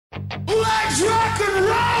Let's rock and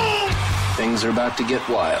roll! Things are about to get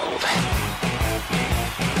wild.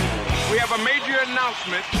 We have a major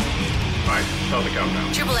announcement. Right, start the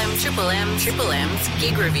countdown. Triple M's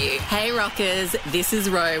Gig Review. Hey rockers, this is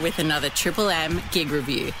Ro with another Triple M Gig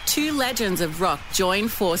Review. Two legends of rock joined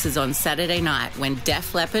forces on Saturday night when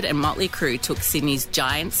Def Leppard and Mötley Crüe took Sydney's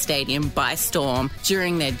Giant Stadium by storm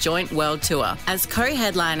during their joint world tour. As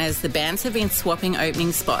co-headliners, the bands have been swapping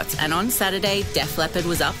opening spots, and on Saturday, Def Leppard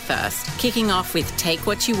was up first, kicking off with Take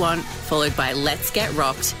What You Want, followed by Let's Get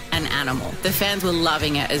Rocked and Animal. The fans were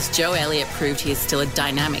loving it as Joe Elliott proved he is still a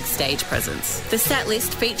dynamic stage presence. The set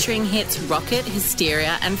list featuring hits Rocket,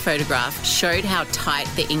 Hysteria and Photograph showed how tight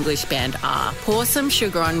the English band are. Pour Some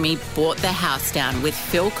Sugar on Me brought the house down with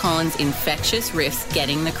Phil Collins' infectious riffs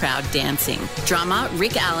getting the crowd dancing. Drummer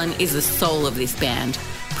Rick Allen is the soul of this band,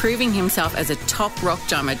 proving himself as a top rock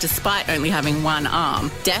drummer despite only having one arm.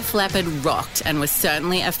 Def Leppard rocked and was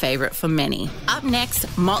certainly a favourite for many. Up next,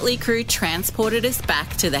 Mötley Crüe transported us back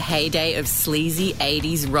to the heyday of sleazy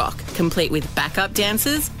 80s rock, complete with backup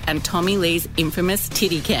dancers and Tommy Lee's infamous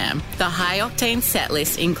titty cam. The high-octane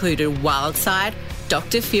setlist included Wild Side,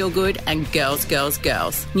 Dr. Feelgood and Girls, Girls,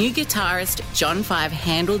 Girls. New guitarist John Five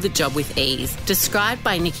handled the job with ease, described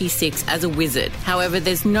by Nikki Sixx as a wizard. However,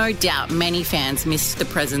 there's no doubt many fans missed the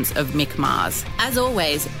presence of Mick Mars. As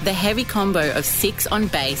always, the heavy combo of Sixx on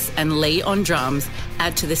bass and Lee on drums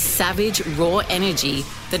add to the savage, raw energy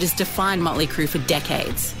that has defined Mötley Crüe for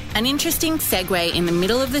decades. An interesting segue in the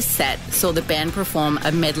middle of the set saw the band perform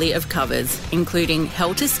a medley of covers, including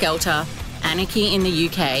Helter Skelter, Anarchy in the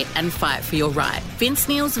UK and Fight for Your Right. Vince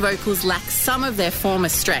Neil's vocals lack some of their former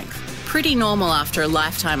strength, pretty normal after a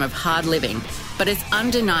lifetime of hard living, but it's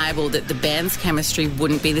undeniable that the band's chemistry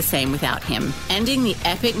wouldn't be the same without him. Ending the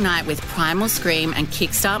epic night with Primal Scream and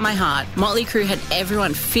Kickstart My Heart, Mötley Crüe had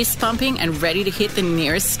everyone fist pumping and ready to hit the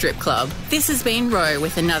nearest strip club. This has been Ro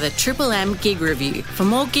with another Triple M Gig Review. For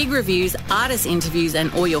more gig reviews, artist interviews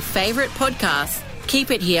and all your favourite podcasts, keep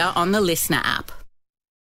it here on the Listener app.